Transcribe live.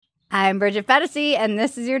I'm Bridget Fetisi, and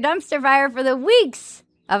this is your dumpster fire for the weeks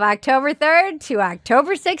of October 3rd to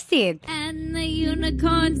October 16th. And the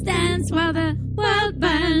unicorns dance while the world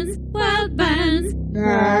burns, world burns.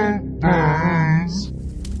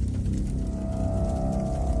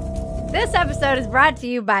 This episode is brought to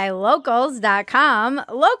you by Locals.com.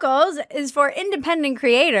 Locals is for independent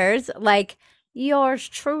creators like yours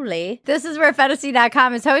truly. This is where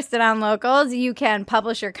Fetisi.com is hosted on Locals. You can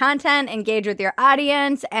publish your content, engage with your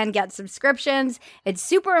audience, and get subscriptions. It's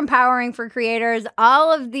super empowering for creators.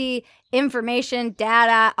 All of the information,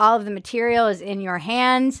 data, all of the material is in your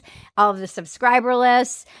hands. All of the subscriber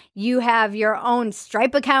lists. You have your own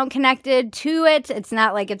Stripe account connected to it. It's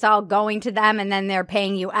not like it's all going to them and then they're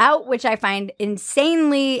paying you out, which I find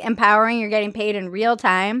insanely empowering. You're getting paid in real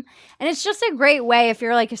time. And it's just a great way if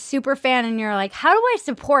you're like a super fan and you're like, how do I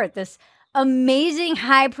support this amazing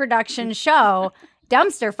high production show,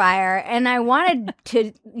 Dumpster Fire? And I wanted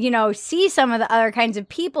to, see some of the other kinds of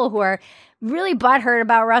people who are really butthurt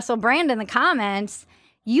about Russell Brand in the comments.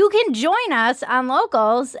 You can join us on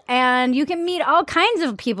Locals and you can meet all kinds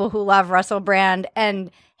of people who love Russell Brand and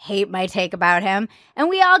hate my take about him. And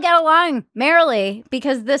we all get along merrily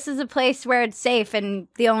because this is a place where it's safe and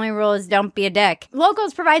the only rule is don't be a dick.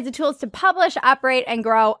 Locals provides the tools to publish, operate, and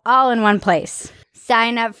grow all in one place.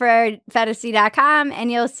 Sign up for Fetisi.com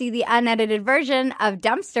and you'll see the unedited version of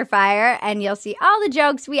Dumpster Fire and you'll see all the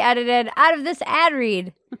jokes we edited out of this ad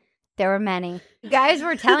read. There were many. You guys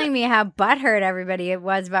were telling me how butthurt everybody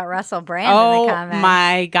was about Russell Brand in the comments. Oh,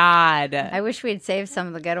 my God. I wish we'd saved some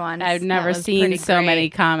of the good ones. I've never seen so many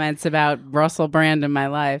comments about Russell Brand in my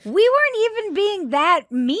life. We weren't even being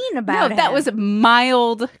that mean about him. No, that was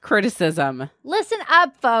mild criticism. Listen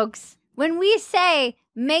up, folks. When we say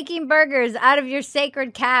making burgers out of your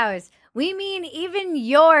sacred cows, we mean even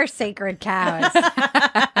your sacred cows.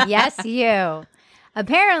 Yes, you.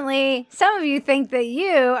 Apparently, some of you think that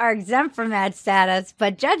you are exempt from that status,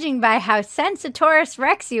 but judging by how Sensatorus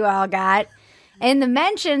Rex you all got in the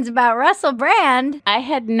mentions about Russell Brand... I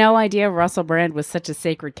had no idea Russell Brand was such a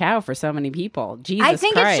sacred cow for so many people. Jesus Christ. I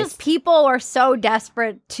think it's just people are so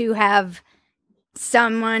desperate to have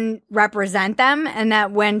someone represent them, and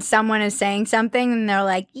that when someone is saying something, and they're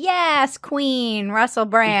like, yes, queen, Russell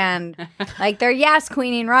Brand. Like, they're yes,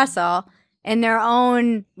 queening Russell in their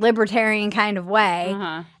own libertarian kind of way.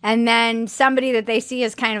 And then somebody that they see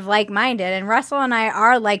as kind of like-minded, and Russell and I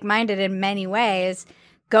are like-minded in many ways,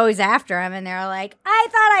 goes after him, and they're like, I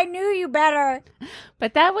thought I knew you better.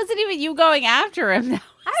 But that wasn't even you going after him.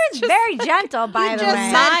 I was very gentle, by the way. You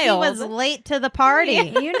just said he was late to the party.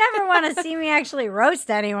 You never want to see me actually roast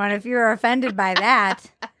anyone if you were offended by that.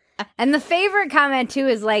 And the favorite comment, too,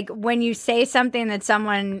 is like when you say something that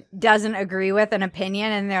someone doesn't agree with an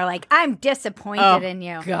opinion and they're like, I'm disappointed in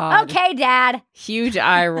you. God. Okay, Dad. Huge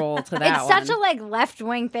eye roll to that It's such a like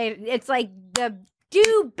left-wing thing. It's like the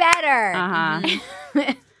do better.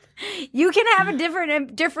 You can have a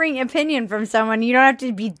differing opinion from someone. You don't have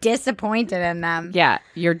to be disappointed in them. Yeah,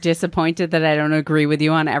 you're disappointed that I don't agree with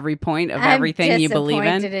you on every point of everything you believe in.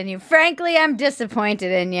 I'm disappointed in you. Frankly, I'm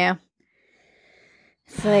disappointed in you.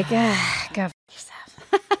 It's like, go f***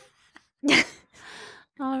 yourself.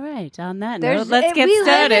 All right, on that note, let's get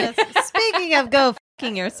started. Speaking of go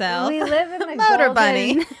f***ing yourself, we live in the Motor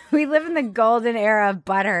Bunny. We live in the golden era of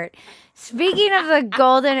butthurt. Speaking of the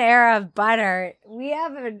golden era of butthurt, we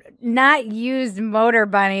have a not used Motor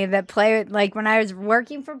Bunny that like when I was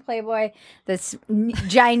working for Playboy, this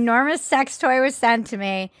ginormous sex toy was sent to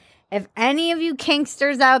me. If any of you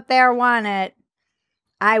kinksters out there want it,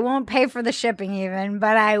 I won't pay for the shipping even,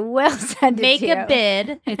 but I will send it to you. Make a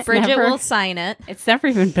bid. Bridget will sign it. It's never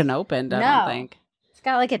even been opened, I don't think. It's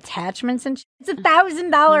got like attachments and shit. It's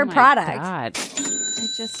 $1,000 product. God.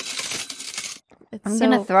 I'm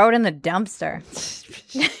going to throw it in the dumpster.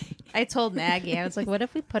 I told Maggie, I was like, what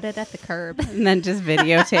if we put it at the curb? And then just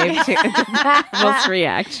videotape most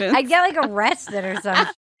reactions. I'd get like arrested or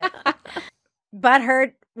something.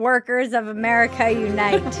 Butthurt workers of America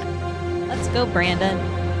unite. Let's go, Brandon.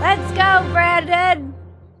 Let's go, Brandon.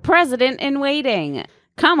 President in waiting.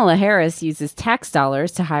 Kamala Harris uses tax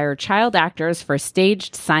dollars to hire child actors for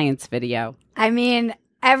staged science video. I mean,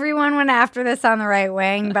 everyone went after this on the right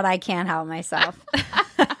wing, but I can't help myself.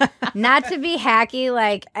 Not to be hacky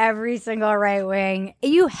like every single right wing.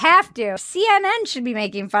 You have to. CNN should be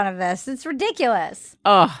making fun of this. It's ridiculous.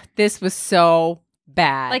 Oh, this was so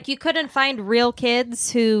bad. Like you couldn't find real kids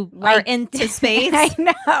who are into space. I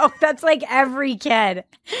know. That's like every kid.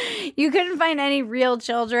 You couldn't find any real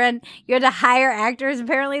children. You had to hire actors.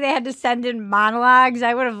 Apparently they had to send in monologues.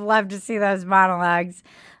 I would have loved to see those monologues.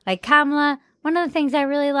 Like, Kamala, One of the things I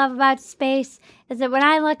really love about space is that when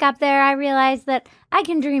I look up there, I realize that I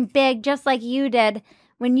can dream big just like you did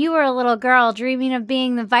when you were a little girl dreaming of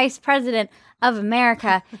being the vice president of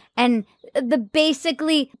America and the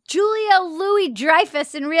basically Julia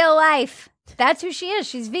Louis-Dreyfus in real life. That's who she is.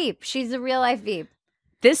 She's Veep. She's a real life Veep.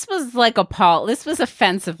 This was like this was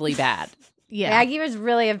offensively bad. Yeah. Maggie was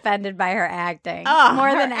really offended by her acting Oh, more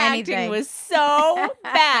her than anything. acting was so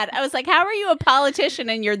bad. I was like, how are you a politician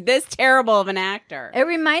and you're this terrible of an actor? It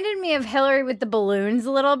reminded me of Hillary with the balloons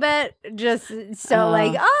a little bit. Just so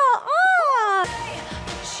like,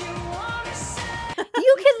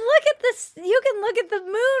 You can look at this. You can look at the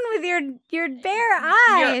moon with your bare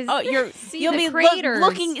eyes. You'll be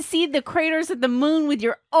craters. see the craters of the moon with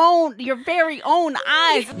your very own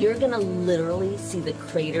eyes. You're gonna literally see the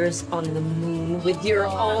craters on the moon with your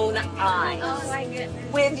own eyes. Oh my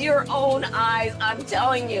goodness! With your own eyes, I'm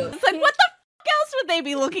telling you. It's like, what the else would they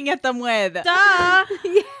be looking at them with? Duh.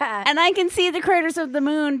 Yeah. And I can see the craters of the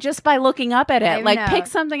moon just by looking up at it. I Like, know. pick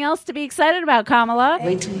something else to be excited about, Kamala.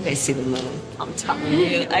 Wait till you guys see the moon. I'm telling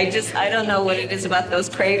you. I don't know what it is about those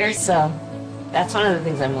craters. So that's one of the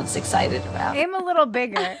things I'm most excited about. Aim a little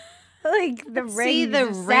bigger, like the rings See the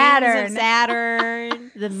of rings Saturn. of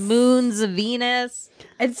Saturn, the moons of Venus.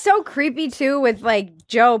 It's so creepy too, with like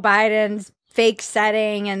Joe Biden's fake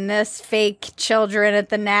setting and this fake children at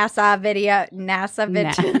the NASA video. NASA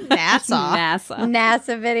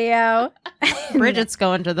video. Bridget's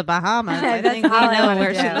going to the Bahamas. I That's think we all I know wanna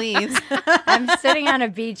where do. she leaves. I'm sitting on a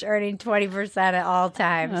beach earning 20% at all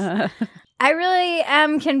times. I really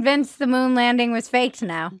am convinced the moon landing was faked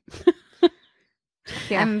now.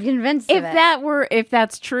 I'm convinced of it. If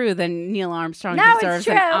that's true, then Neil Armstrong No, it's deserves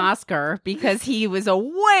an true. Oscar because he was a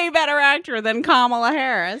way better actor than Kamala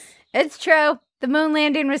Harris. It's true. The moon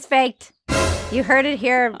landing was faked. You heard it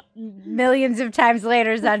here millions of times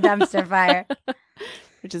later on Dumpster Fire.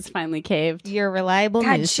 Which is finally caved. Your reliable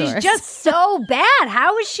God, news she's source. just so bad.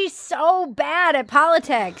 How is she so bad at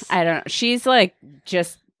politics? I don't know. She's like,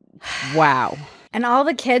 just, wow. And all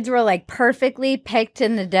the kids were like perfectly picked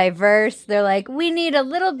in the diverse. They're like, we need a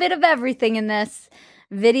little bit of everything in this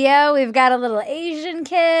video. We've got a little Asian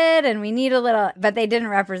kid and we need a little, but they didn't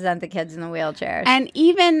represent the kids in the wheelchairs. And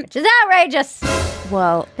even, Which is outrageous.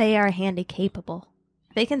 well, They are handy capable.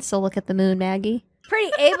 They can still look at the moon, Maggie.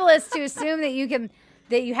 Pretty ableist to assume that you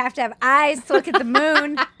have to have eyes to look at the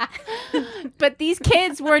moon. but these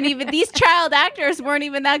child actors weren't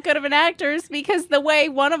even that good of an actors because the way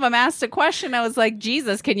one of them asked a question, I was like,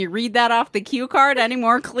 Jesus, can you read that off the cue card any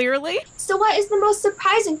more clearly? So what is the most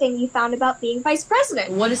surprising thing you found about being vice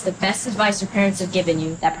president? What is the best advice your parents have given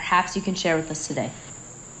you that perhaps you can share with us today?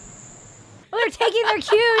 Well, they're taking their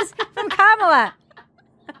cues from Kamala.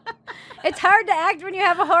 It's hard to act when you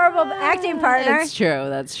have a horrible acting partner. That's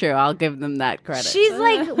true. I'll give them that credit. She's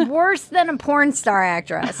like worse than a porn star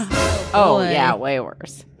actress, oh, boy. yeah, way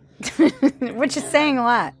worse. which is saying a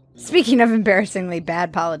lot. Speaking of embarrassingly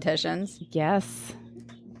bad politicians. Yes.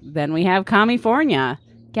 Then we have California.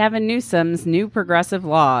 Gavin Newsom's new progressive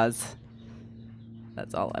laws.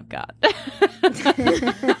 That's all I've got.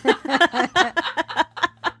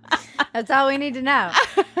 That's all we need to know.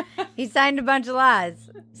 He signed a bunch of laws.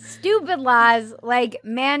 Stupid laws like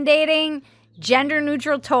mandating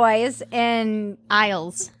gender-neutral toys in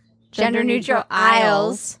Aisles. gender-neutral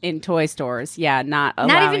aisles. In toy stores. Yeah, not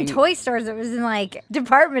allowing... Not even toy stores. It was in like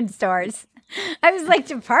department stores. I was like,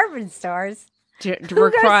 department stores? Who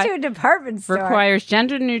goes to a department store? Requires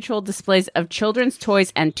gender-neutral displays of children's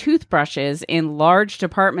toys and toothbrushes in large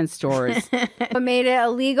department stores. But made it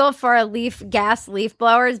illegal for gas leaf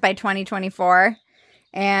blowers by 2024.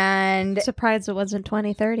 And Surprised it wasn't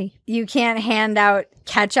 2030. you can't hand out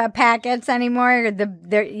ketchup packets anymore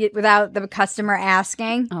without the customer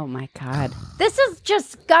asking. Oh, my God. This is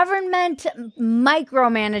just government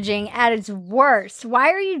micromanaging at its worst. Why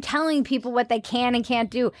are you telling people what they can and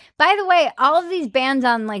can't do? By the way, all of these bans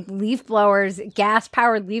on like leaf blowers,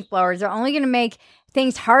 gas-powered leaf blowers, are only going to make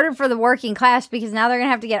things harder for the working class because now they're going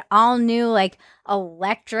to have to get all new like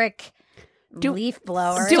electric leaf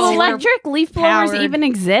blowers. Do electric leaf blowers powered. even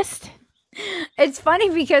exist? It's funny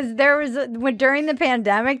because during the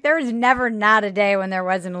pandemic, there was never not a day when there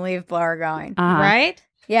wasn't a leaf blower going. Right?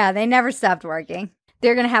 Yeah, they never stopped working.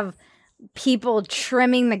 They're going to have people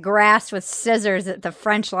trimming the grass with scissors at the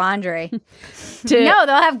French Laundry. No,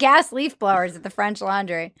 they'll have gas leaf blowers at the French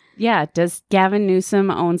Laundry. Yeah. Does Gavin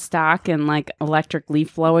Newsom own stock in like electric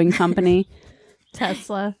leaf blowing company?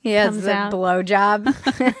 Tesla He has comes the out. blowjob.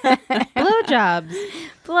 Blowjobs.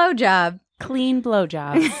 Blowjob. Clean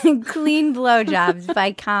blowjob. Clean blowjobs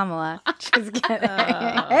by Kamala. Just kidding.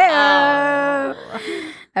 Heyo.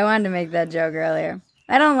 I wanted to make that joke earlier.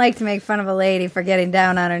 I don't like to make fun of a lady for getting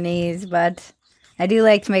down on her knees, but I do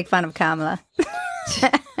like to make fun of Kamala.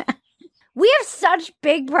 We have such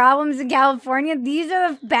big problems in California. These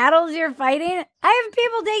are the battles you're fighting. I have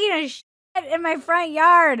people taking a shit in my front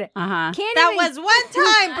yard. Uh-huh. That was one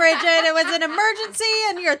time, Bridget. It was an emergency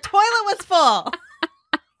and your toilet was full.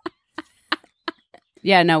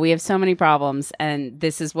 Yeah, no, we have so many problems, and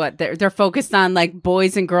this is what they're focused on. Like,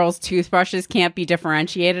 boys and girls' toothbrushes can't be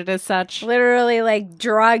differentiated as such. Literally, like,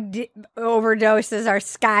 drug overdoses are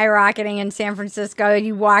skyrocketing in San Francisco.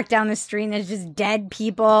 You walk down the street and there's just dead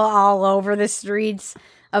people all over the streets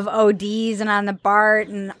of ODs and on the BART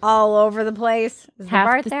and all over the place. Is the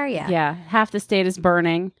BART there? Yeah. Yeah, half the state is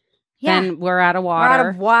burning. Yeah. Then we're out of water. We're out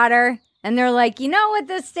of water. And they're like, you know what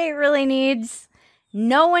this state really needs?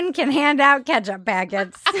 No one can hand out ketchup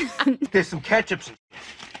packets. There's some ketchup.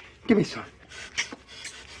 Give me some.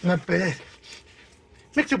 Not bad.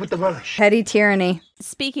 Mix it with the relish. Petty tyranny.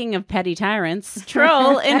 Speaking of petty tyrants,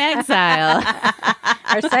 Troll in Exile.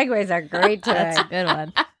 Our segues are great today. That's a good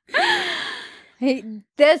one.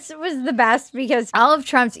 This was the best because all of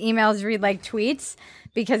Trump's emails read like tweets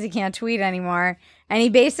because he can't tweet anymore. And he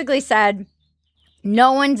basically said,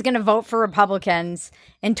 no one's going to vote for Republicans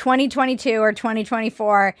in 2022 or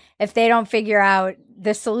 2024 if they don't figure out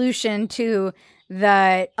the solution to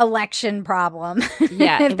the election problem.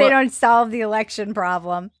 Yeah. If they don't solve the election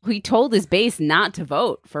problem. He told his base not to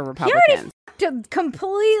vote for Republicans.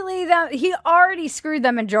 He already screwed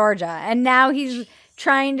them in Georgia. And now he's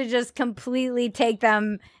trying to just completely take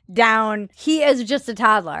them down. He is just a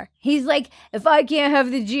toddler. He's like, if I can't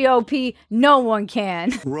have the GOP, no one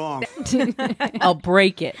can. Wrong. I'll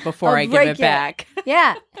break it before I give it back.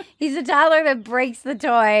 Yeah. He's a toddler that breaks the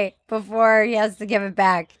toy before he has to give it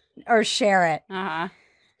back or share it. Uh-huh.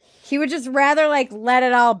 He would just rather like let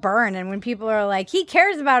it all burn. And when people are like, he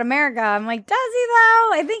cares about America, I'm like, does he though?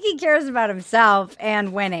 I think he cares about himself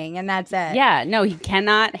and winning, and that's it. Yeah, no, he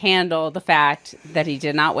cannot handle the fact that he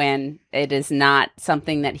did not win. It is not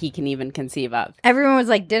something that he can even conceive of. Everyone was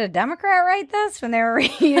like, did a Democrat write this when they were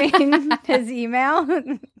reading his email?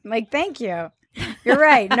 Like, thank you. You're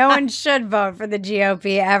right. No one should vote for the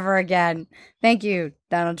GOP ever again. Thank you,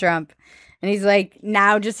 Donald Trump. And he's like,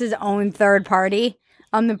 now just his own third party.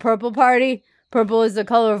 I'm the purple party. Purple is the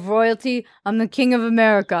color of royalty. I'm the king of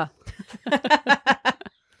America.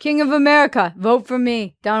 King of America. Vote for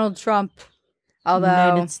me, Donald Trump. Although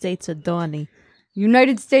United States of Donnie.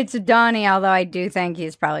 United States of Donnie, although I do think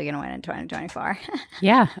he's probably going to win in 2024.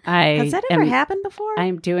 Yeah. Has that ever happened before?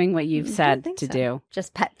 I'm doing what you've said to do.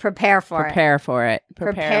 Just prepare for Prepare for it.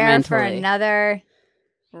 Prepare mentally. for another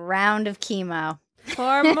round of chemo.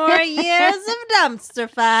 4 more years of dumpster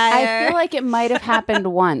fire. I feel like it might have happened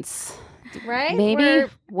once. Right? Maybe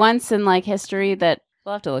once in like history that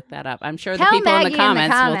we'll have to look that up. I'm sure the Tell people in Maggie the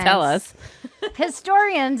comments will tell us.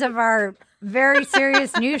 Historians of our very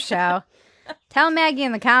serious news show, tell Maggie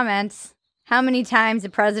in the comments how many times a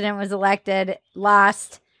president was elected,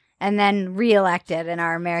 lost, and then reelected in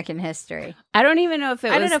our American history. I don't even know if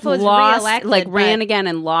it was lost, like ran again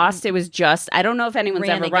and lost. It was just, I don't know if anyone's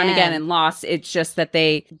ever run again and lost. It's just that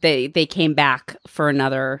they came back for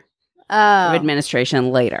another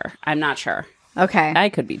administration later. I'm not sure. Okay. I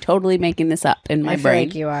could be totally making this up in my brain. I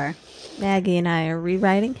think you are. Maggie and I are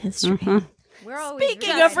rewriting history. Mm-hmm. We're always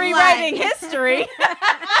Speaking of rewriting history.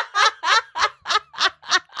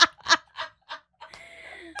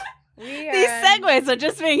 These segues are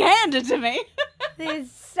just being handed to me. These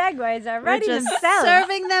segues are ready We're just themselves.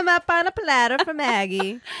 serving them up on a platter for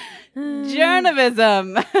Maggie.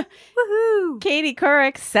 Journalism. Woohoo. Katie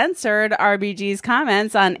Couric censored RBG's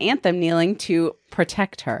comments on Anthem kneeling to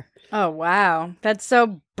protect her. Oh, wow. That's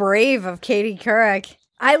so brave of Katie Couric.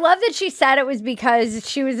 I love that she said it was because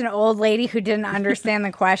she was an old lady who didn't understand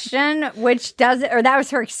the question, that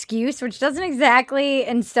was her excuse, which doesn't exactly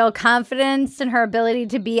instill confidence in her ability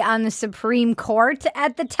to be on the Supreme Court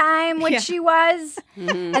at the time, which she was.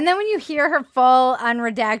 Mm-hmm. And then when you hear her full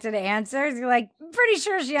unredacted answers, you're like, pretty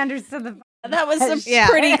sure she understood the That was a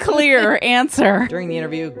pretty clear answer. During the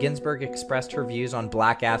interview, Ginsburg expressed her views on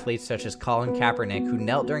black athletes such as Colin Kaepernick, who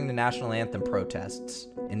knelt during the national anthem protests.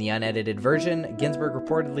 In the unedited version, Ginsburg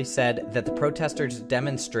reportedly said that the protesters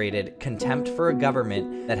demonstrated contempt for a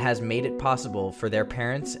government that has made it possible for their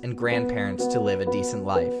parents and grandparents to live a decent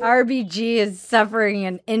life. RBG is suffering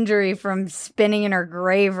an injury from spinning in her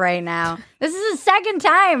grave right now. This is the second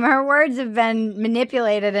time her words have been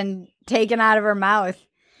manipulated and taken out of her mouth.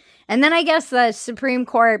 And then I guess the Supreme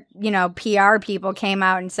Court, PR people came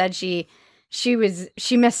out and said she she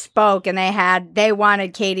misspoke and they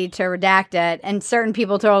wanted Katie to redact it, and certain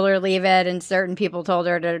people told her to leave it and certain people told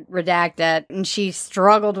her to redact it, and she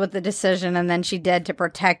struggled with the decision, and then she did to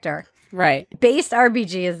protect her. Right. Based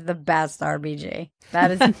RBG is the best RBG.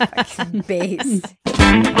 That is fucking based.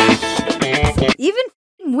 Even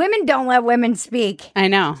women don't let women speak. I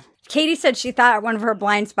know. Katie said she thought one of her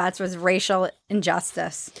blind spots was racial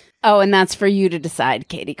injustice. Oh, and that's for you to decide,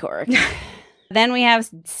 Katie Couric. Then we have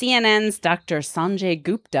CNN's Dr. Sanjay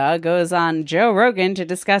Gupta goes on Joe Rogan to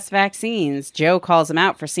discuss vaccines. Joe calls him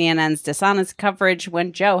out for CNN's dishonest coverage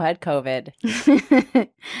when Joe had COVID.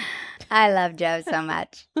 I love Joe so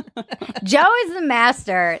much. Joe is the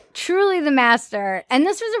master, truly the master. And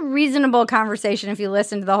this was a reasonable conversation if you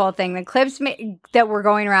listen to the whole thing. The clips that were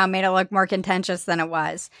going around made it look more contentious than it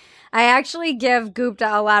was. I actually give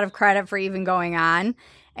Gupta a lot of credit for even going on.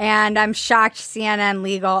 And I'm shocked CNN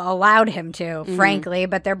Legal allowed him to, frankly,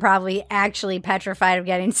 but they're probably actually petrified of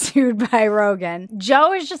getting sued by Rogan.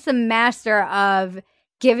 Joe is just the master of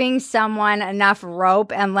giving someone enough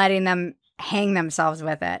rope and letting them hang themselves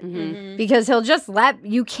with it. Because he'll just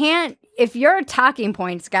if you're a talking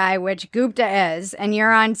points guy, which Gupta is, and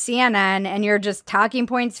you're on CNN and you're just talking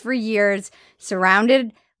points for years,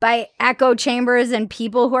 surrounded by echo chambers and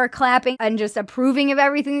people who are clapping and just approving of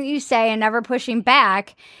everything that you say and never pushing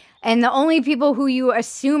back. And the only people who you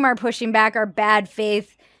assume are pushing back are bad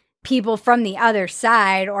faith people from the other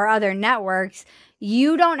side or other networks.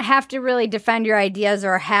 You don't have to really defend your ideas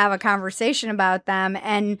or have a conversation about them.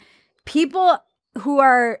 And people who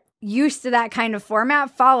are used to that kind of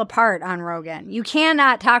format fall apart on Rogan. You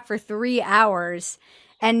cannot talk for 3 hours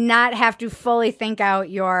and not have to fully think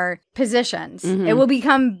out your positions. It will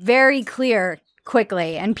become very clear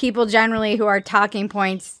quickly, and people generally who are talking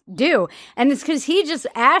points do. And it's because he just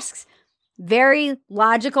asks very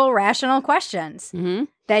logical, rational questions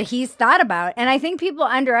that he's thought about. And I think people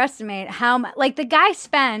underestimate how much, like, the guy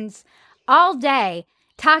spends all day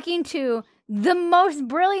talking to the most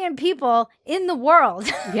brilliant people in the world.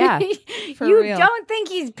 Yeah, you real. Don't think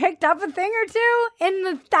he's picked up a thing or two in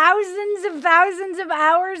the thousands of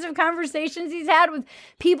hours of conversations he's had with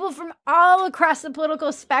people from all across the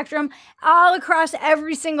political spectrum, all across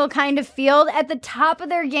every single kind of field, at the top of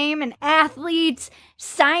their game, and athletes,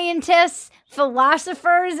 scientists,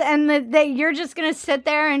 philosophers, and that you're just going to sit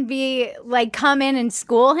there and be like, come in and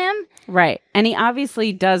school him? Right. And he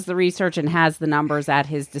obviously does the research and has the numbers at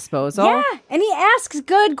his disposal. Yeah. And he asks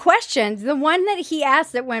good questions. The one that he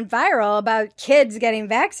asked that went viral about kids getting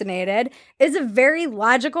vaccinated is a very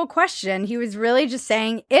logical question. He was really just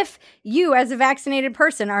saying, if you as a vaccinated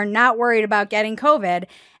person are not worried about getting COVID,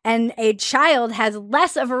 and a child has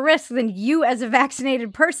less of a risk than you as a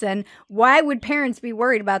vaccinated person, why would parents be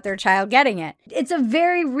worried about their child getting it? It's a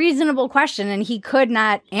very reasonable question, and he could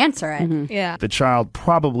not answer it. Yeah. The child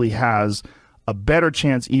probably has a better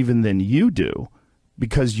chance even than you do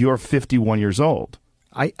because you're 51 years old.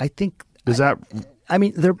 I think... Does that... I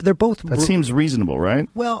mean, they're both... That seems reasonable, right?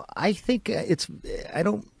 Well, I think I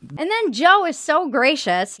don't... And then Joe is so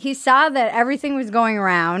gracious. He saw that everything was going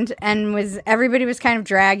around and everybody was kind of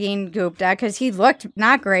dragging Gupta because he looked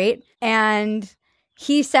not great. And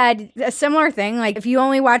he said a similar thing, like, if you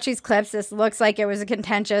only watch these clips, this looks like it was a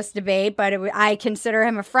contentious debate, but I consider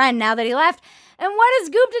him a friend now that he left. And what does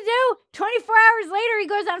Gupta do? 24 hours later, he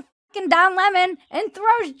goes on fucking Don Lemon and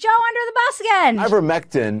throws Joe under the bus again.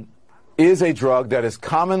 Ivermectin is a drug that is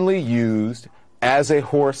commonly used as a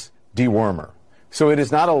horse dewormer. So it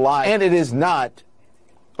is not a lie, and it is not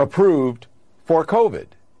approved for COVID.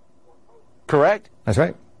 Correct? That's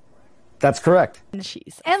right. That's correct.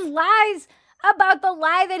 Jesus. And lies about the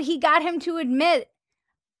lie that he got him to admit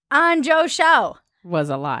on Joe's show. Was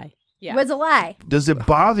a lie. Yeah. Was a lie. Does it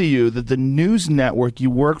bother you that the news network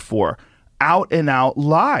you work for out and out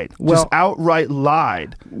lied, just outright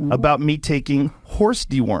lied about me taking horse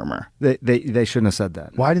dewormer? They shouldn't have said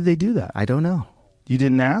that. Why did they do that? I don't know. You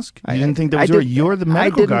didn't ask? You didn't think that was you're the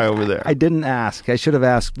medical guy over there. I didn't ask. I should have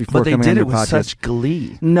asked before coming on your podcast. But they did it with such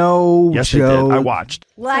glee. No, yes, Joe. they did. I watched.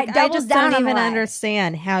 Like, I just don't even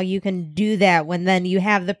understand how you can do that when then you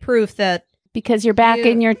have the proof that... Because you're back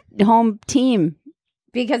in your home team.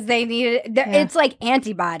 Because they needed, it's like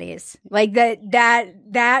antibodies. Like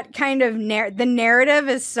that kind of, the narrative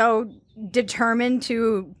is so determined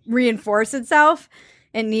to reinforce itself.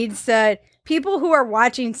 It needs to, people who are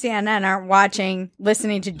watching CNN aren't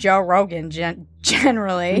listening to Joe Rogan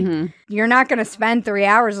generally. You're not going to spend 3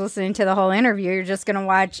 hours listening to the whole interview. You're just going to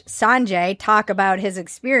watch Sanjay talk about his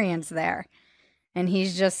experience there. And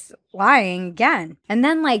he's just lying again. And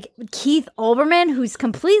then, like, Keith Olbermann, who's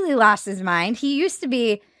completely lost his mind. He used to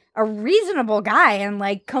be a reasonable guy and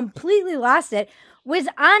like completely lost it, was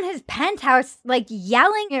on his penthouse like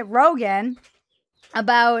yelling at Rogan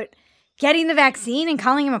about getting the vaccine and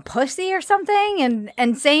calling him a pussy or something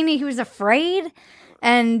and saying he was afraid.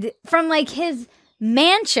 And from like his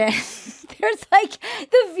mansion, there's like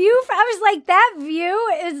the view. I was like, that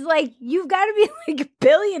view is like, you've got to be like a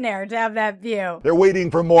billionaire to have that view. They're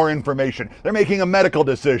waiting for more information. They're making a medical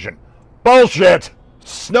decision. Bullshit!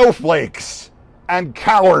 Snowflakes and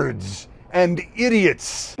cowards and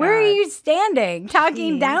idiots. Where are you standing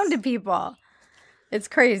talking down to people? It's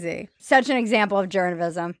crazy. Such an example of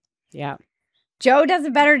journalism. Yeah. Joe does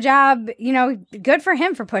a better job. You know, good for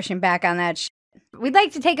him for pushing back on that shit. We'd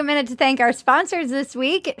like to take a minute to thank our sponsors this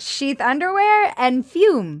week, Sheath Underwear and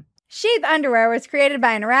Fume. Sheath Underwear was created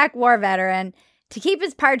by an Iraq war veteran to keep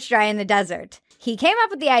his parts dry in the desert. He came up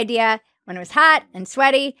with the idea when it was hot and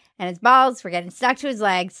sweaty and his balls were getting stuck to his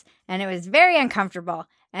legs and it was very uncomfortable.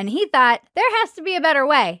 And he thought, there has to be a better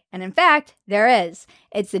way. And in fact, there is.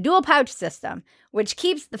 It's the dual pouch system, which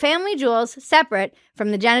keeps the family jewels separate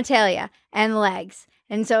from the genitalia and the legs.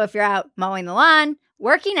 And so if you're out mowing the lawn,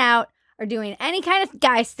 working out, or doing any kind of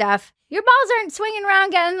guy stuff, your balls aren't swinging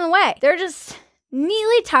around getting in the way. They're just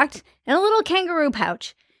neatly tucked in a little kangaroo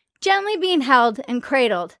pouch, gently being held and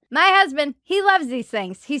cradled. My husband, he loves these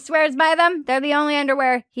things. He swears by them. They're the only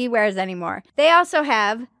underwear he wears anymore. They also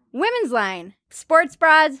have women's line, sports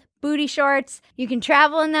bras, booty shorts. You can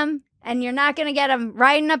travel in them, and you're not going to get them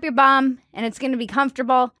riding up your bum, and it's going to be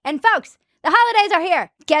comfortable. And folks, the holidays are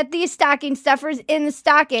here. Get these stocking stuffers in the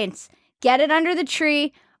stockings. Get it under the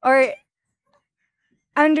tree or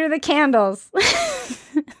under the candles.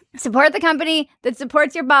 Support the company that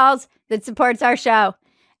supports your balls, that supports our show,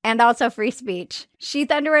 and also free speech.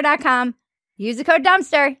 Sheathunderwear.com. Use the code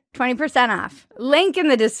DUMPSTER, 20% off. Link in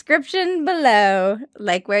the description below,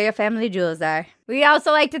 like where your family jewels are. We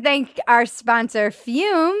also like to thank our sponsor,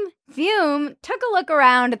 Fume. Fume took a look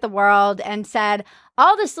around at the world and said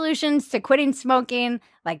all the solutions to quitting smoking,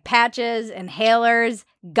 like patches, inhalers,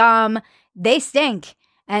 gum, they stink.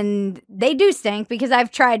 And they do stink because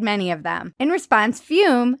I've tried many of them. In response,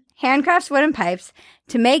 Fume handcrafts wooden pipes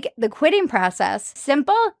to make the quitting process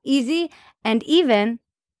simple, easy, and even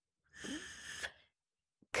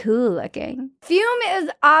cool looking. Fume is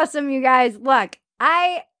awesome, you guys. Look,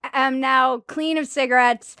 I am now clean of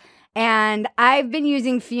cigarettes, and I've been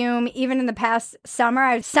using Fume even in the past summer.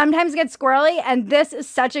 I sometimes get squirrely, and this is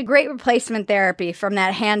such a great replacement therapy from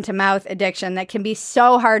that hand-to-mouth addiction that can be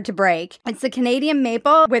so hard to break. It's the Canadian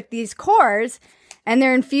maple with these cores, and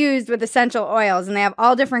they're infused with essential oils, and they have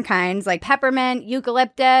all different kinds, like peppermint,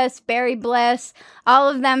 eucalyptus, berry bliss, all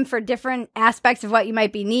of them for different aspects of what you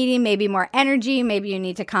might be needing, maybe more energy, maybe you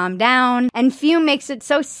need to calm down. And Fume makes it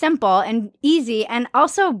so simple and easy and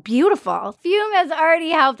also beautiful. Fume has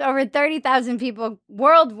already helped over 30,000 people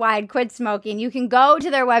worldwide quit smoking. You can go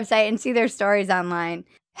to their website and see their stories online.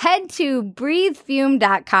 Head to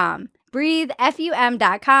breathefume.com,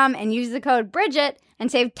 breathefum.com, and use the code Bridget and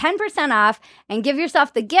save 10% off and give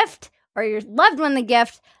yourself the gift or your loved one the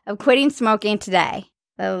gift of quitting smoking today.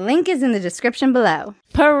 The link is in the description below.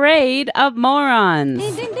 Parade of morons.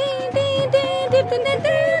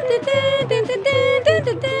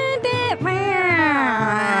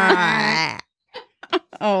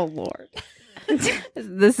 Oh, Lord.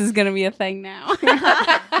 This is going to be a thing now.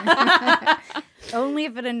 Only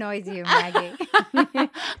if it annoys you, Maggie.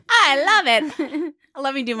 I love it.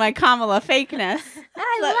 Let me do my Kamala fakeness.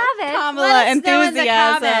 I love it. Kamala Let us enthusiasm. know in the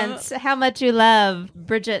comments how much you love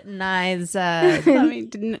Bridget and I's Let me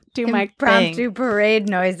do my impromptu thing. parade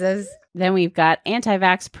noises. Then we've got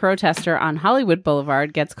anti-vax protester on Hollywood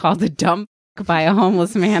Boulevard gets called a dumb by a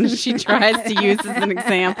homeless man as she tries to use as an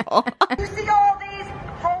example. You see all these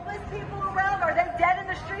homeless people around? Are they dead in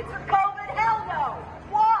the streets of COVID? Hell no.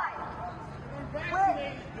 Why?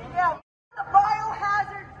 Yeah, the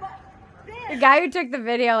biohazard. The guy who took the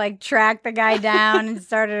video, like, tracked the guy down and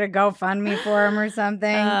started a GoFundMe for him or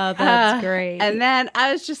something. Oh, that's great. And then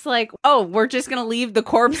I was just like, oh, we're just going to leave the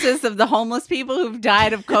corpses of the homeless people who've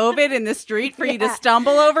died of COVID in the street for you to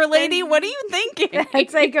stumble over, lady? What are you thinking?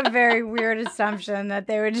 It's like a very weird assumption that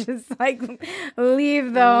they would just, like,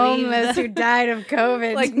 leave the homeless who died of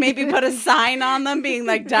COVID. Like, maybe put a sign on them being,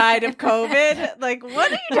 like, died of COVID. Like,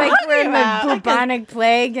 what are you like talking we're in about? the bubonic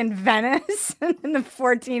plague in Venice in the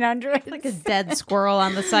 1400s. Like a dead squirrel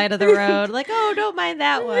on the side of the road. Like, oh, don't mind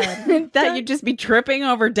that one. That you'd just be tripping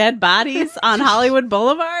over dead bodies on Hollywood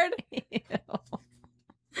Boulevard?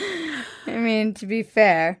 I mean, to be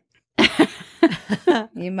fair,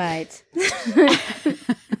 you might.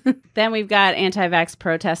 Then we've got anti-vax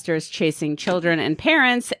protesters chasing children and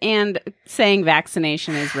parents and saying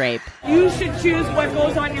vaccination is rape. You should choose what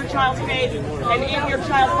goes on your child's face and in your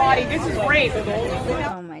child's body. This is rape.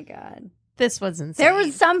 Oh my God. This was insane. There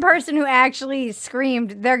was some person who actually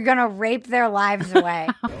screamed, they're going to rape their lives away.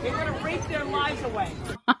 They're going to rape their lives away.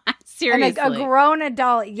 Seriously. And a grown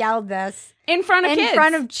adult yelled this. In front of kids. In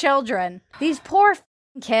front of children. These poor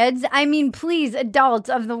kids. I mean, please, adults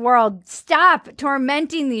of the world, stop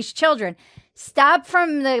tormenting these children. Stop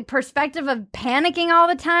from the perspective of panicking all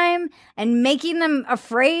the time and making them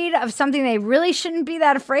afraid of something they really shouldn't be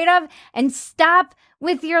that afraid of. And stop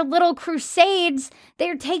with your little crusades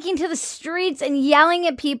they're taking to the streets and yelling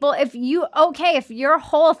at people. If your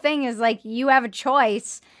whole thing is like you have a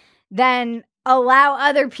choice, then allow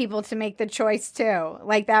other people to make the choice too.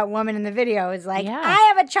 Like that woman in the video is like,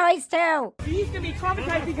 I have a choice too. He's going to be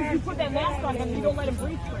traumatized because you put that mask on him and you don't let him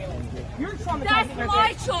breathe through it. You're traumatized. That's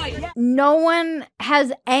my choice. No one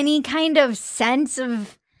has any kind of sense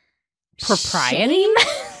of propriety.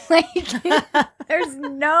 There's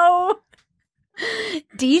no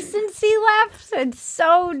decency left. It's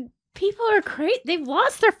so... People are crazy. They've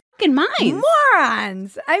lost their fucking minds.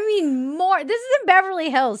 Morons. I mean, this is in Beverly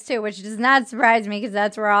Hills, too, which does not surprise me because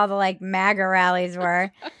that's where all the, like, MAGA rallies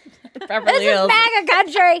were. Beverly Hills. This is MAGA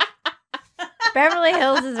country. Beverly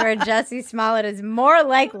Hills is where Jussie Smollett is more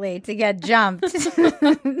likely to get jumped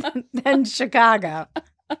than Chicago.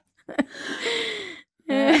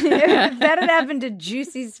 If that had happened to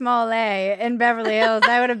Juicy Smollett in Beverly Hills,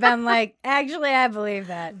 I would have been like, actually, I believe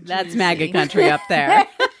that. That's MAGA country up there.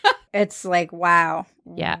 It's like, wow.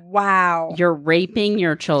 Yeah. Wow. You're raping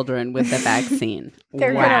your children with the vaccine.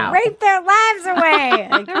 They're going to rape their lives away.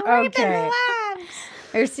 Like, raping their lives.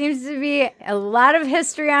 There seems to be a lot of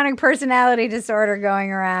histrionic personality disorder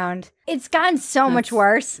going around. It's gotten so much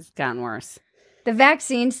worse. It's gotten worse. The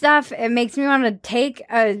vaccine stuff, it makes me want to take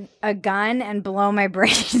a gun and blow my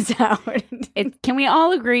brains out. Can we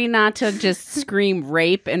all agree not to just scream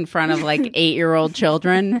rape in front of like 8-year-old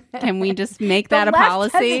children? Can we just make that a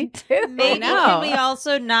policy? Maybe can we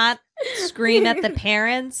also not scream at the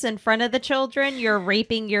parents in front of the children? You're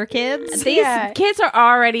raping your kids. These kids are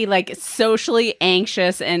already like socially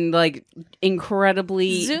anxious and like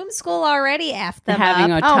incredibly Zoom school already effed them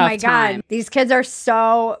having up. a tough my time. God. These kids are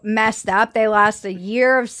so messed up. They lost a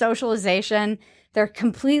year of socialization. They're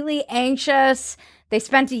completely anxious. They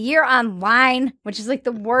spent a year online, which is like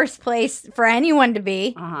the worst place for anyone to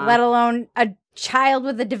be, let alone a child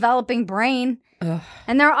with a developing brain. Ugh.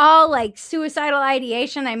 And they're all like suicidal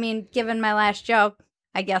ideation. I mean, given my last joke,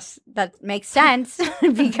 I guess that makes sense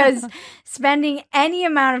because spending any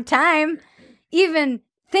amount of time even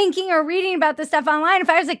thinking or reading about this stuff online, if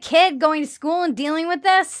I was a kid going to school and dealing with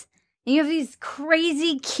this, and you have these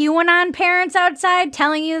crazy QAnon parents outside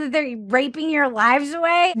telling you that they're raping your lives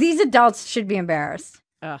away, these adults should be embarrassed.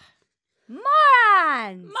 Ugh.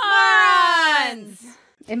 Morons! Morons!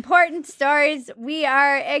 Important stories we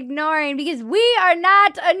are ignoring because we are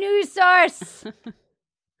not a news source.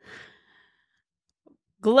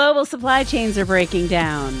 Global supply chains are breaking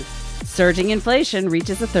down. Surging inflation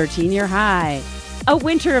reaches a 13-year high. A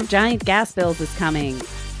winter of giant gas bills is coming.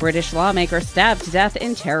 British lawmaker stabbed to death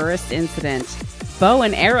in terrorist incident. Bow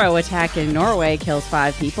and arrow attack in Norway kills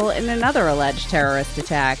 5 people in another alleged terrorist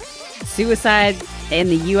attack. Suicide in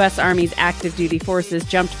the U.S. Army's active duty forces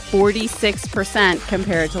jumped 46%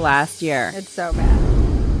 compared to last year. It's so bad.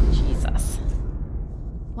 Jesus.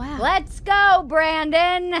 Wow. Let's go,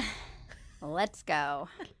 Brandon. Let's go.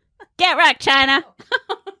 Get wrecked, China.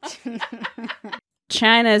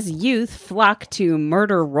 China's youth flock to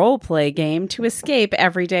murder roleplay game to escape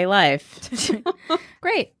everyday life.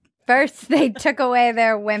 Great. First, they took away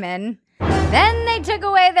their women. Then they took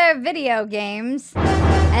away their video games.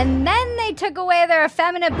 And then they took away their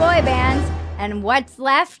effeminate boy bands. And what's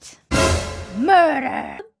left?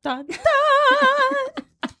 Murder. Dun, dun.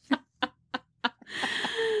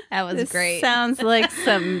 That was great. Sounds like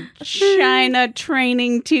some China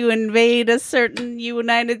training to invade a certain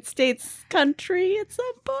United States country at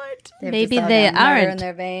some point. Maybe they aren't in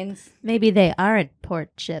their veins. Maybe they aren't port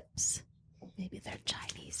ships. Maybe they're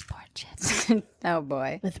Chinese port ships. Oh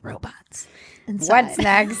boy, with robots inside. What's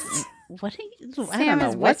next? What are you? Sam I don't know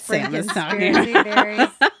is what whispering Sam is talking conspiracy theories.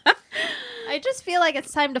 I just feel like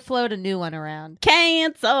it's time to float a new one around.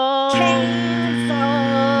 Cancel.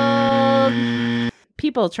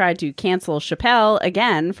 People tried to cancel Chappelle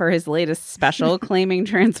again for his latest special claiming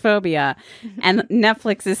transphobia. And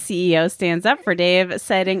Netflix's CEO stands up for Dave,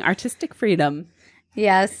 citing artistic freedom.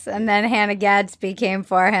 Yes, and then Hannah Gadsby came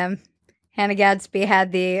for him. Hannah Gadsby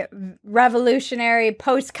had the revolutionary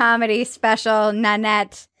post-comedy special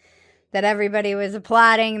Nanette, that everybody was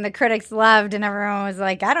applauding, the critics loved, and everyone was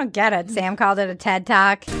like, I don't get it. Sam called it a TED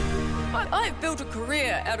Talk. I've built a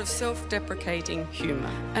career out of self-deprecating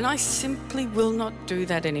humor, and I simply will not do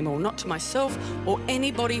that anymore, not to myself or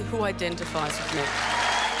anybody who identifies with me.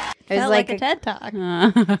 It was like a TED Talk.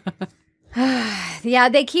 Yeah,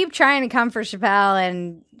 they keep trying to come for Chappelle,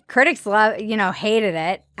 and critics hated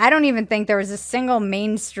it. I don't even think there was a single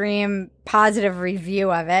mainstream positive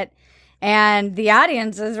review of it. And the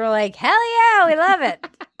audiences were like, hell yeah, we love it.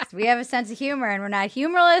 We have a sense of humor, and we're not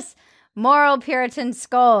humorless, moral Puritan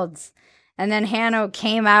scolds. And then Hannah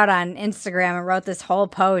came out on Instagram and wrote this whole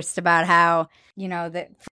post about how, that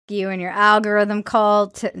f*** you and your algorithm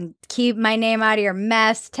cult, and keep my name out of your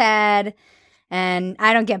mess, Ted. And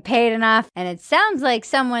I don't get paid enough. And it sounds like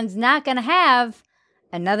someone's not going to have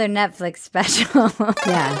another Netflix special.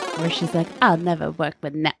 Yeah, where she's like, I'll never work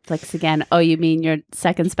with Netflix again. Oh, you mean your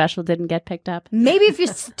second special didn't get picked up? Maybe if you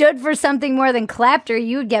stood for something more than clapter,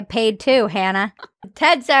 you would get paid too, Hannah.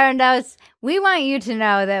 Ted Sarandos, we want you to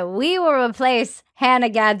know that we will replace Hannah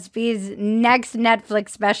Gadsby's next Netflix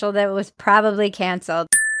special that was probably canceled.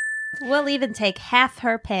 We'll even take half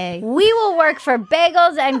her pay. We will work for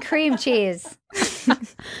bagels and cream cheese.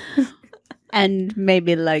 And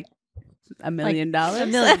maybe like $1 million. $1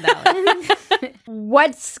 million.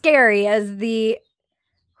 What's scary is the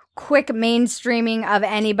quick mainstreaming of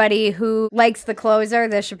anybody who likes the closer.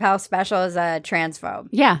 The Chappelle special is a transphobe.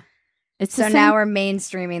 Yeah. So now we're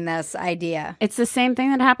mainstreaming this idea. It's the same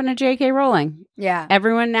thing that happened to J.K. Rowling. Yeah.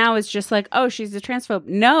 Everyone now is just like, oh, she's a transphobe.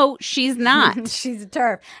 No, she's not. She's a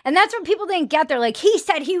TERF. And that's what people didn't get. They're like, he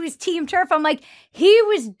said he was team TERF. I'm like, he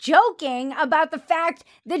was joking about the fact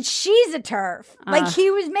that she's a TERF. Like,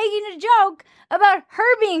 he was making a joke about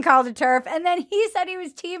her being called a TERF. And then he said he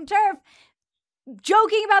was team TERF,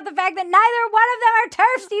 joking about the fact that neither one of them are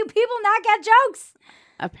TERFs. Do you people not get jokes?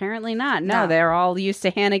 Apparently not. No, they're all used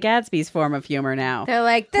to Hannah Gadsby's form of humor now. They're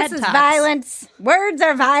like, this is violence. Words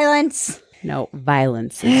are violence. No,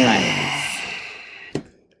 violence is violence.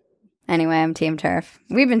 Anyway, I'm Team TERF.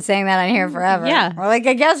 We've been saying that on here forever. Yeah. We're like,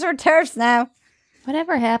 I guess we're TERFs now.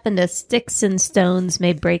 Whatever happened to sticks and stones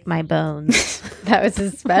may break my bones. That was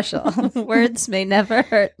his special. Words may never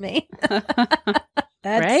hurt me.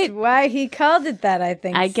 That's why he called it that, I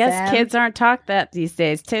think. I guess kids aren't taught that these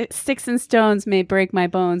days. Sticks and stones may break my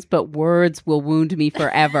bones, but words will wound me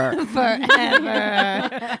forever.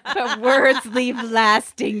 Forever. But words leave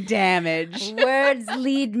lasting damage. Words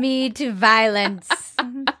lead me to violence.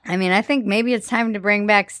 I mean, I think maybe it's time to bring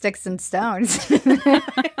back sticks and stones.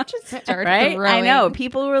 Just start right? throwing. I know.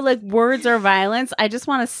 People who are like, words are violence. I just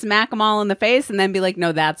want to smack them all in the face and then be like,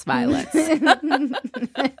 no, that's violence.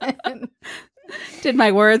 Did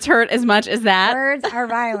my words hurt as much as that? Words are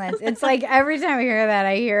violence. It's like every time I hear that,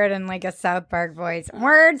 I hear it in like a South Park voice.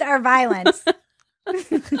 Words are violence. All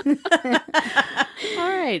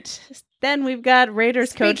right. Then we've got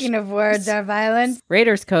Raiders coach. Speaking of words are violence.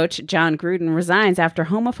 Raiders coach John Gruden resigns after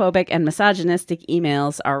homophobic and misogynistic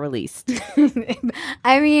emails are released.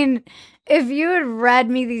 I mean, if you had read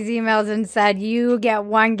me these emails and said you get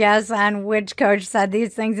one guess on which coach said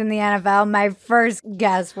these things in the NFL, my first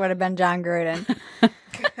guess would have been John Gruden.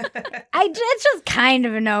 It's just kind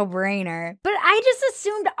of a no-brainer. But I just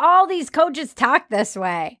assumed all these coaches talk this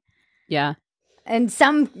way. Yeah. In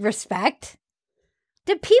some respect.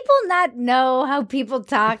 Do people not know how people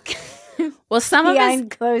talk? Well, some of behind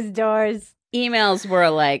closed doors. Emails were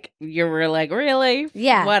like, you were like, really?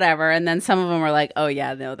 Yeah. Whatever. And then some of them were like, oh,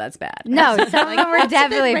 yeah, no, that's bad. No, some of them were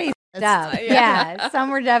definitely f***ed up. Yeah, some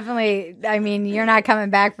were definitely, I mean, you're not coming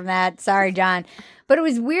back from that. Sorry, John. But it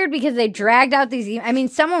was weird because they dragged out these emails. I mean,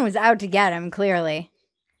 someone was out to get him, clearly.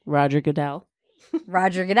 Roger Goodell.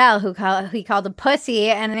 Roger Goodell, who he called a pussy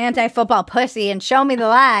and an anti-football pussy, and show me the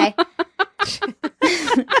lie.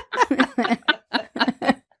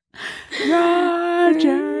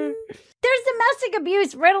 Roger. There's domestic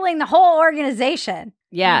abuse riddling the whole organization.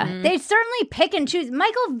 Yeah. Mm-hmm. They certainly pick and choose.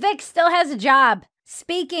 Michael Vick still has a job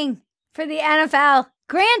speaking for the NFL.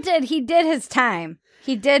 Granted, he did his time.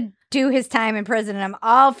 He did do his time in prison, and I'm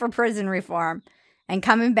all for prison reform and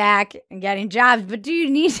coming back and getting jobs. But do you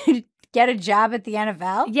need to get a job at the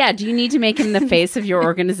NFL? Yeah. Do you need to make him the face of your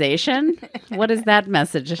organization? What is that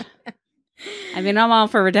message? I mean, I'm all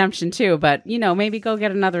for redemption too, but, maybe go get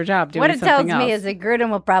another job doing something else. What it tells me is that Gruden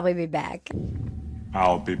will probably be back.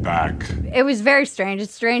 I'll be back. It was very strange.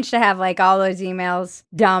 It's strange to have like all those emails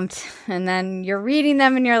dumped and then you're reading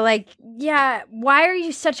them and you're like, yeah, why are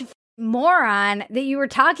you such a moron that you were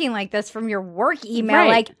talking like this from your work email. Right.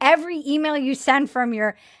 Like every email you send from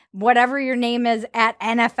your whatever your name is at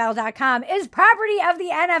NFL.com is property of the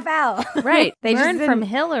NFL. Right. They learned from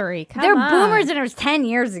Hillary. Come They're on. boomers and it was 10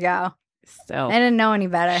 years ago. So I didn't know any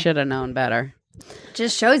better. Should have known better.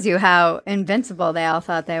 Just shows you how invincible they all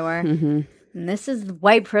thought they were. Mm-hmm. And this is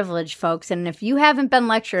white privilege, folks. And if you haven't been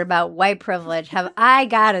lectured about white privilege, have I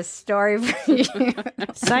got a story for you?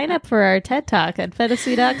 Sign up for our TED Talk at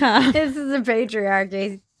fantasy.com. This is the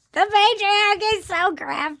patriarchy. The patriarchy is so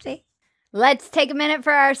crafty. Let's take a minute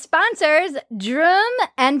for our sponsors, Droom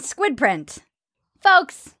and Squidprint.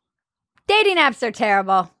 Folks, dating apps are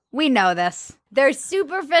terrible. We know this. There's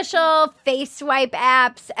superficial face swipe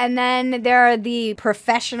apps, and then there are the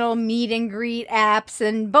professional meet and greet apps,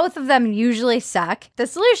 and both of them usually suck. The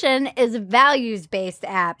solution is values-based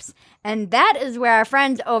apps, and that is where our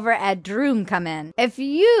friends over at Droom come in. If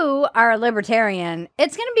you are a libertarian,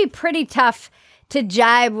 it's going to be pretty tough to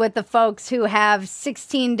jibe with the folks who have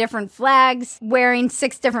 16 different flags wearing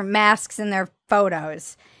 6 different masks in their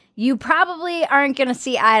photos. You probably aren't going to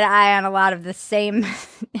see eye to eye on a lot of the same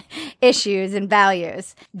issues and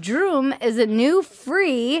values. Droom is a new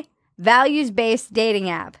free values-based dating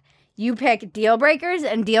app. You pick deal breakers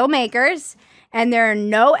and deal makers, and there are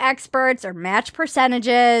no experts or match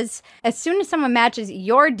percentages. As soon as someone matches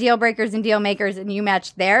your deal breakers and deal makers and you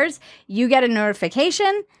match theirs, you get a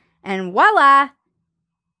notification, and voila,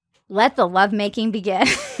 let the lovemaking begin.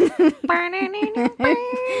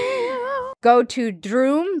 Go to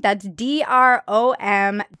Droom, that's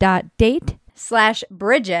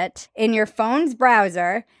DROM.date/Bridget in your phone's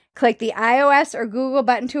browser. Click the iOS or Google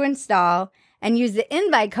button to install and use the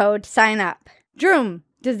invite code to sign up. Droom,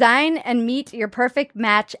 design and meet your perfect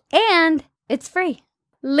match, and it's free.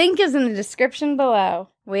 Link is in the description below.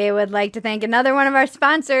 We would like to thank another one of our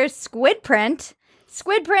sponsors, Squidprint.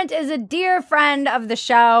 Squidprint is a dear friend of the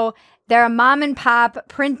show. They're a mom and pop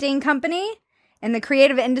printing company in the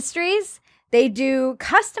creative industries. They do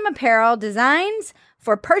custom apparel designs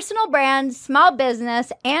for personal brands, small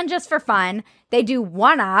business, and just for fun. They do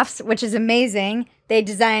one-offs, which is amazing. They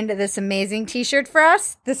designed this amazing t-shirt for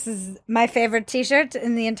us. This is my favorite t-shirt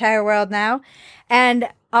in the entire world now. And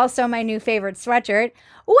also my new favorite sweatshirt,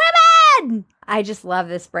 Women! I just love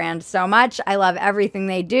this brand so much. I love everything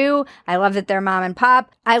they do. I love that they're mom and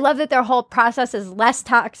pop. I love that their whole process is less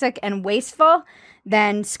toxic and wasteful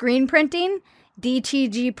than screen printing.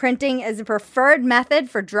 DTG printing is a preferred method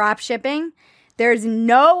for drop shipping. There's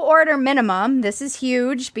no order minimum. This is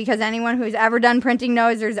huge because anyone who's ever done printing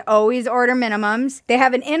knows there's always order minimums. They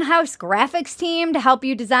have an in-house graphics team to help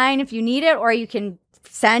you design if you need it, or you can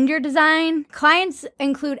send your design. Clients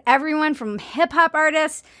include everyone from hip-hop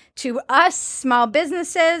artists to us, small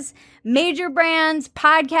businesses, major brands,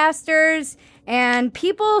 podcasters, and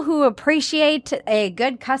people who appreciate a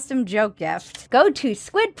good custom joke gift. Go to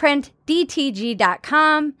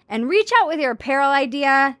squidprintdtg.com and reach out with your apparel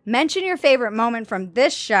idea, mention your favorite moment from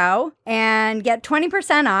this show, and get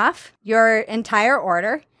 20% off your entire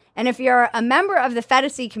order. And if you're a member of the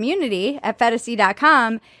Fantasy community at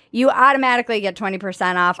fantasy.com, you automatically get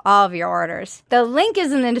 20% off all of your orders. The link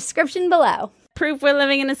is in the description below. Proof we're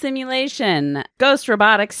living in a simulation. Ghost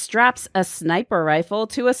Robotics straps a sniper rifle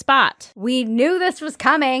to a spot. We knew this was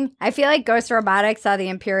coming. I feel like Ghost Robotics saw the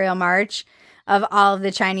Imperial March of all of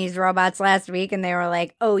the Chinese robots last week, and they were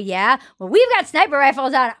like, oh yeah? Well, we've got sniper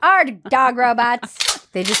rifles on our dog robots.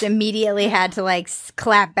 They just immediately had to, like,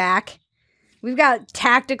 clap back. We've got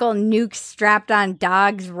tactical nukes strapped on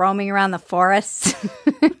dogs roaming around the forests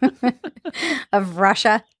of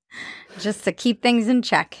Russia. Just to keep things in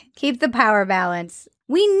check. Keep the power balance.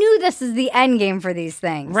 We knew this is the end game for these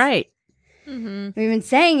things. Right. Mm-hmm. We've been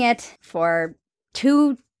saying it for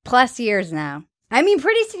 2+ years now. I mean,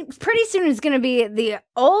 pretty soon it's going to be the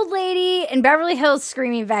old lady in Beverly Hills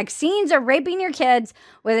screaming, vaccines are raping your kids,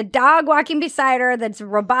 with a dog walking beside her that's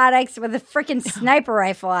robotics with a freaking sniper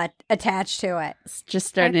rifle attached to it. It's just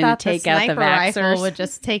starting to take out the vaxxers. Rifle would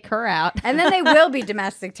just take her out. And then they will be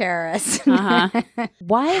domestic terrorists. Uh-huh.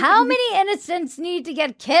 Why? How many innocents need to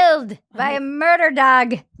get killed by a murder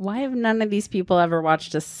dog? Why have none of these people ever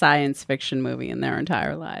watched a science fiction movie in their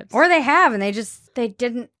entire lives? Or they have, and they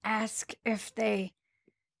didn't ask if they...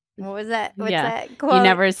 What was that? What's that quote?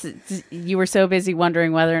 You were so busy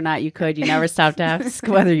wondering whether or not you could, you never stopped to ask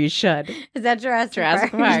whether you should. Is that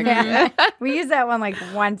Jurassic Park? Yeah. We use that one like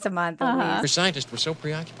once a month at least. Our scientists were so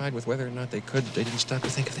preoccupied with whether or not they could, they didn't stop to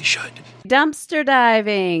think if they should. Dumpster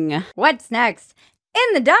diving. What's next?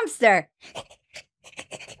 In the dumpster.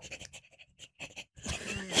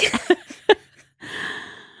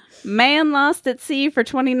 Man lost at sea for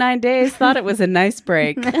 29 days. Thought it was a nice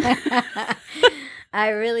break. I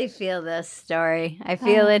really feel this story. I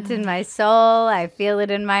feel it in my soul. I feel it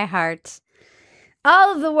in my heart.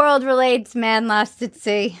 All of the world relates, man lost at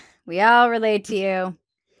sea. We all relate to you.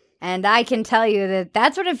 And I can tell you that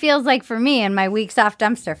that's what it feels like for me in my weeks off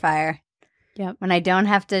dumpster fire. Yep. When I don't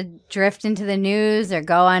have to drift into the news or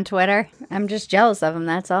go on Twitter. I'm just jealous of them,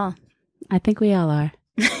 that's all. I think we all are.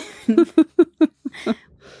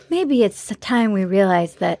 Maybe it's the time we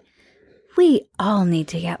realize that we all need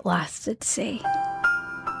to get lost at sea.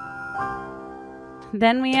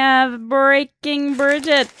 Then we have Breaking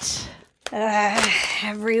Bridget.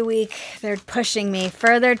 Every week, they're pushing me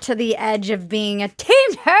further to the edge of being a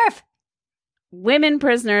teen TERF. Women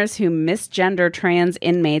prisoners who misgender trans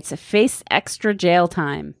inmates face extra jail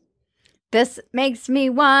time. This makes me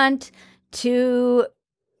want to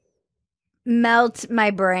melt my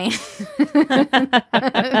brain.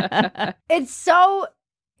 It's so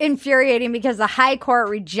infuriating because the High Court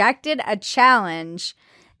rejected a challenge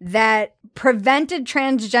that prevented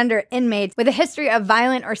transgender inmates with a history of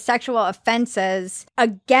violent or sexual offenses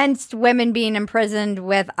against women being imprisoned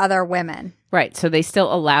with other women. Right. So they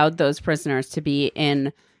still allowed those prisoners to be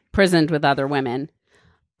imprisoned with other women.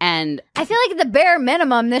 And I feel like at the bare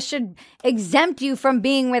minimum, this should exempt you from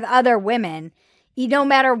being with other women, no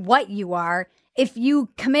matter what you are. If you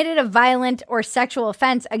committed a violent or sexual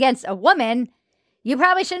offense against a woman, you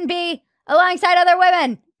probably shouldn't be alongside other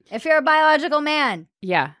women if you're a biological man.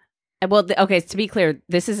 Yeah. Well, okay, to be clear,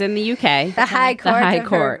 this is in the UK. The High Court. The High of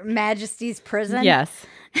Court. Her Majesty's prison. Yes.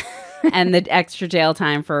 And the extra jail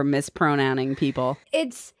time for mispronouncing people.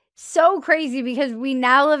 It's so crazy because we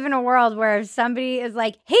now live in a world where if somebody is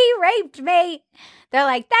like, he raped me, they're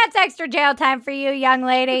like, that's extra jail time for you, young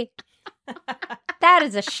lady. That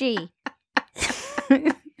is a she.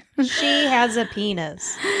 She has a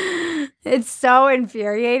penis. It's so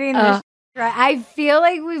infuriating. I feel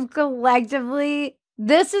like we've collectively...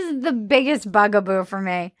 This is the biggest bugaboo for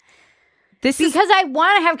me. Because I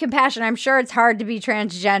want to have compassion. I'm sure it's hard to be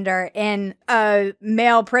transgender in a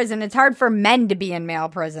male prison. It's hard for men to be in male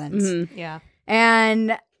prisons. Mm-hmm. Yeah.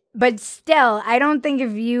 But still, I don't think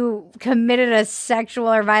if you committed a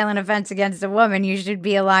sexual or violent offense against a woman, you should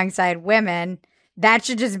be alongside women. That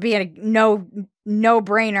should just be a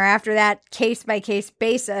no-brainer after that case-by-case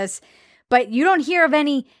basis. But you don't hear of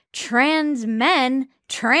any trans men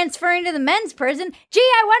transferring to the men's prison. Gee,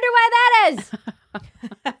 I wonder why that is.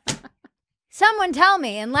 Someone tell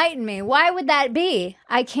me, enlighten me. Why would that be?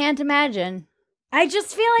 I can't imagine. I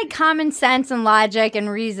just feel like common sense and logic and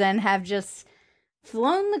reason have just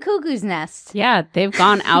flown the cuckoo's nest. Yeah, they've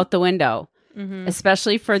gone out the window. Mm-hmm.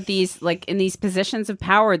 Especially for these, like in these positions of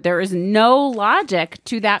power, there is no logic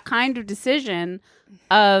to that kind of decision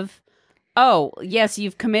of, oh, yes,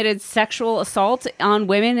 you've committed sexual assault on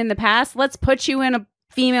women in the past. Let's put you in a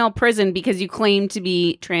female prison because you claim to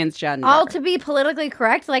be transgender. All to be politically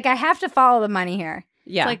correct. Like, I have to follow the money here.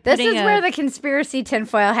 Yeah. Like this is where the conspiracy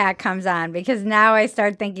tinfoil hat comes on, because now I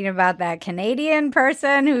start thinking about that Canadian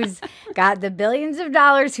person who's got the billions of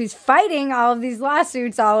dollars, who's fighting all of these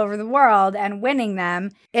lawsuits all over the world and winning them.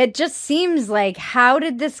 It just seems like, how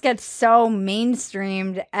did this get so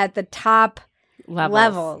mainstreamed at the top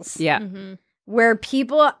levels? Yeah. Mm-hmm. Where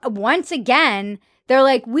people, once again, they're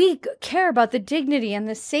like, we care about the dignity and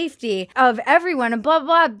the safety of everyone and blah,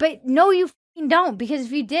 blah, blah. But no, you don't, because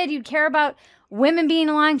if you did, you'd care about women being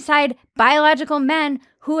alongside biological men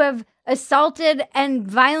who have assaulted and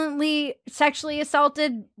violently sexually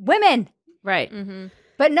assaulted women. Right. Mm-hmm.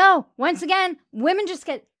 But no, once again, women just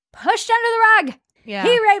get pushed under the rug. Yeah.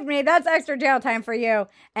 He raped me. That's extra jail time for you.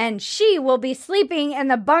 And she will be sleeping in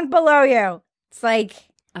the bunk below you. It's like,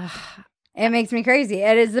 it makes me crazy.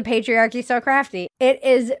 It is the patriarchy so crafty. It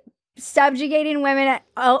is subjugating women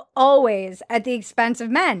always at the expense of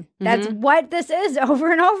men. That's what this is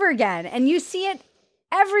over and over again. And you see it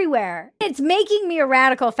everywhere. It's making me a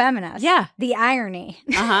radical feminist. Yeah. The irony.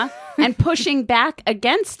 And pushing back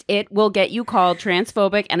against it will get you called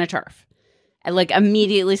transphobic and a TERF. Like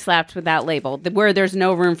immediately slapped with that label, where there's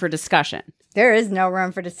no room for discussion. There is no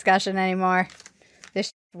room for discussion anymore.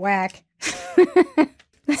 This whack.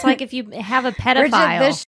 It's like if you have a pedophile. Bridget,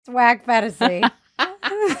 this whack fantasy.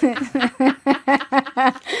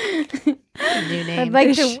 New name. I'd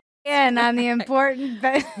like to weigh in on the important.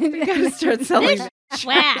 We gotta start selling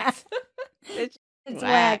whack. It's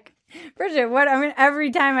whack. Bridget, what? I mean,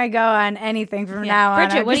 every time I go on anything from now on,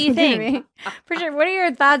 Bridget, what do you think? Bridget, what are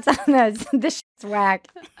your thoughts on this? This shit's whack.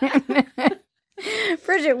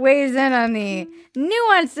 Bridget weighs in on the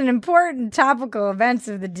nuanced and important topical events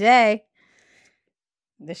of the day.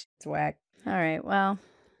 This shit's whack. All right, well.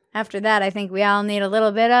 After that, I think we all need a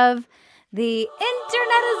little bit of The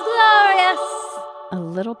Internet is Glorious. A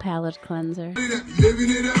little palate cleanser.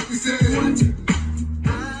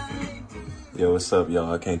 Yo, what's up,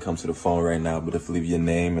 y'all? I can't come to the phone right now, but if you leave your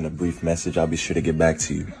name and a brief message, I'll be sure to get back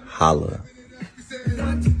to you. Holla.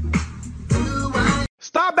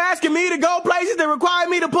 Stop asking me to go places that require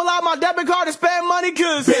me to pull out my debit card and spend money,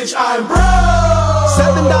 cause bitch, I'm broke.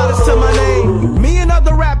 $7 to my name. Me and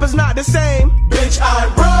other rappers not the same. Bitch,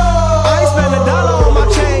 I'm broke. I ain't spend $1 on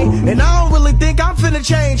my chain, and I don't really think I'm finna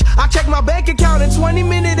change. I check my bank account in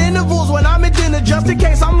 20-minute intervals when I'm at dinner, just in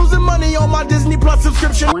case I'm losing money on my Disney Plus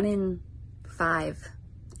subscription. 1 in 5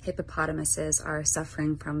 hippopotamuses are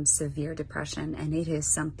suffering from severe depression, and it is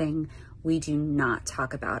something we do not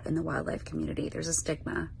talk about in the wildlife community. There's a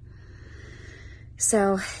stigma.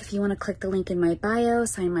 So if you want to click the link in my bio,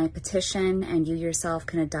 sign my petition, and you yourself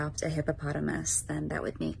can adopt a hippopotamus, then that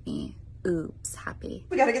would make me happy.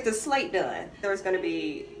 We gotta get this slate done. There's gonna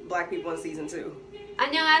be black people in season 2.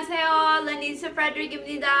 안녕하세요. Lanisa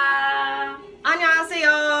Frederick입니다.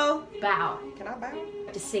 안녕하세요. Bow. Can I bow?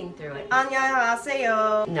 To sing through it.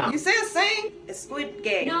 안녕하세요. No. You said sing? It's Squid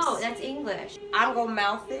Games. No, that's English. I'm gonna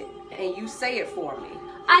mouth it, and you say it for me.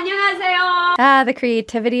 안녕하세요. Ah, the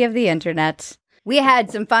creativity of the internet. We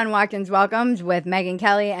had some fun walk-ins welcomes with Megan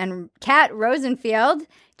Kelly and Kat Rosenfield.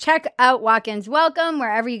 Check out Walk-ins Welcome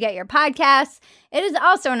wherever you get your podcasts. It is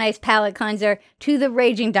also a nice palate cleanser to the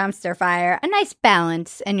raging dumpster fire, a nice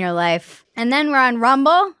balance in your life. And then we're on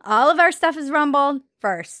Rumble. All of our stuff is Rumble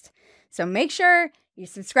first. So make sure you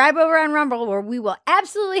subscribe over on Rumble, where we will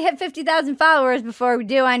absolutely hit 50,000 followers before we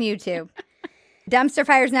do on YouTube. Dumpster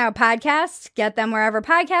Fire is now a podcast. Get them wherever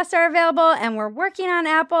podcasts are available. And we're working on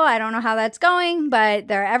Apple. I don't know how that's going, but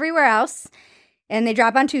they're everywhere else. And they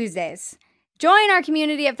drop on Tuesdays. Join our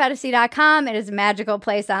community at Fantasy.com. It is a magical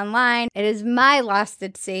place online. It is my Lost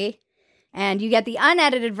at Sea. And you get the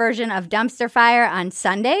unedited version of Dumpster Fire on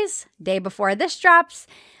Sundays, day before this drops,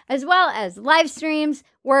 as well as live streams,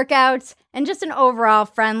 workouts, and just an overall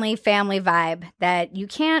friendly family vibe that you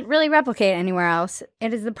can't really replicate anywhere else.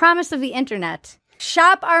 It is the promise of the internet.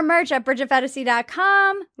 Shop our merch at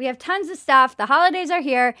BridgetFantasy.com. We have tons of stuff. The holidays are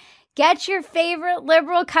here. Get your favorite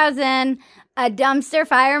liberal cousin a Dumpster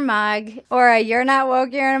Fire mug or a You're Not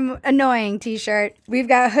Woke, You're Annoying t-shirt. We've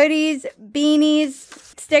got hoodies, beanies,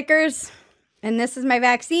 stickers, and this is my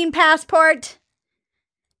vaccine passport.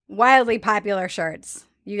 Wildly popular shirts.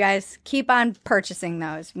 You guys keep on purchasing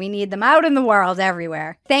those. We need them out in the world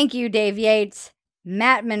everywhere. Thank you, Dave Yates,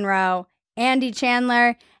 Matt Monroe, Andy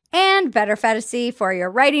Chandler, and Better Fantasy for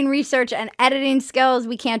your writing, research, and editing skills.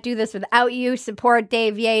 We can't do this without you. Support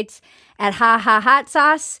Dave Yates at Ha Ha Hot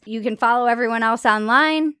Sauce. You can follow everyone else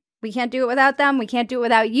online. We can't do it without them. We can't do it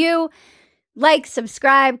without you. Like,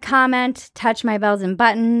 subscribe, comment, touch my bells and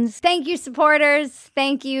buttons. Thank you, supporters.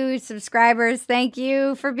 Thank you, subscribers. Thank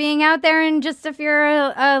you for being out there. And just if you're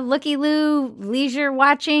a looky-loo,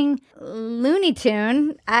 leisure-watching Looney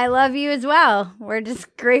Tune, I love you as well. We're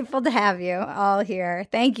just grateful to have you all here.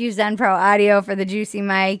 Thank you, Zen Pro Audio, for the juicy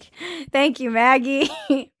mic. Thank you, Maggie.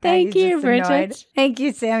 Thank you, Bridget. Annoyed. Thank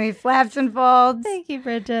you, Sammy Flaps and Folds. Thank you,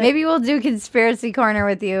 Bridget. Maybe we'll do Conspiracy Corner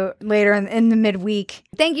with you later in the midweek.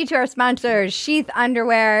 Thank you to our sponsors, Sheath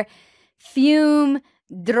Underwear, Fume,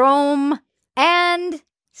 Drome, and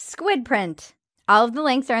Squid Print. All of the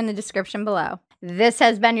links are in the description below. This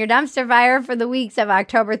has been your Dumpster Fire for the weeks of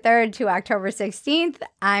October 3rd to October 16th.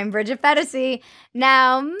 I'm Bridget Fantasy.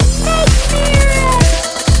 Now make me